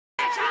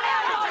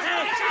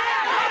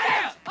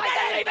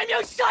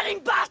you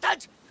sodding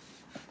bastard!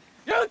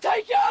 You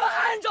take your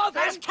hands off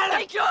him!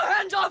 Take your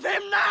hands off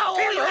him now!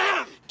 Kill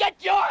him! Get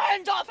your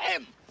hands off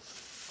him!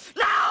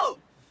 Now!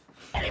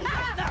 Get him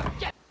now!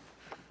 Get...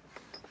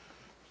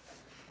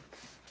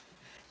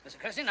 Mr.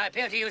 Christian, I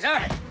appeal to you,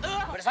 sir.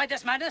 Put aside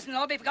this madness and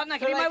all be forgotten. I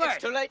give you my word.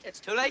 It's too late. It's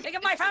too late. Think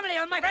of my family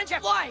and my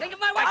friendship. Why? Think of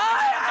my wife.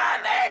 I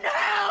am in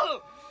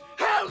hell!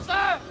 Hell,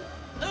 sir!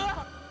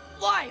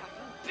 Why are you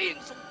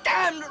being so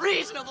damned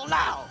reasonable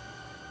now?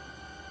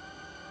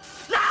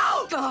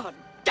 Now! God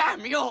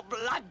damn your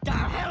blood to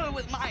hell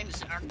with mine,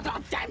 sir.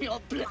 God damn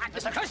your blood.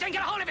 Mr. Christian,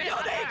 get a hold of it. You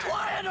be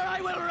quiet or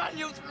I will run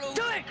you through.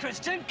 Do it,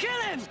 Christian.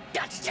 Kill him.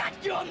 Shut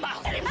your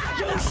mouth.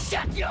 You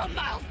shut your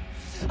mouth.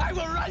 I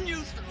will run you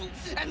through,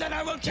 and then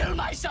I will kill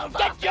myself.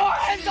 Get your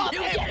hands off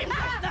him. Get him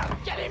now.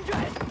 Get him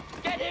dressed.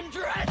 Get him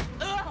dressed.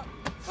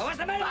 What's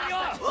the matter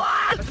with you? Why?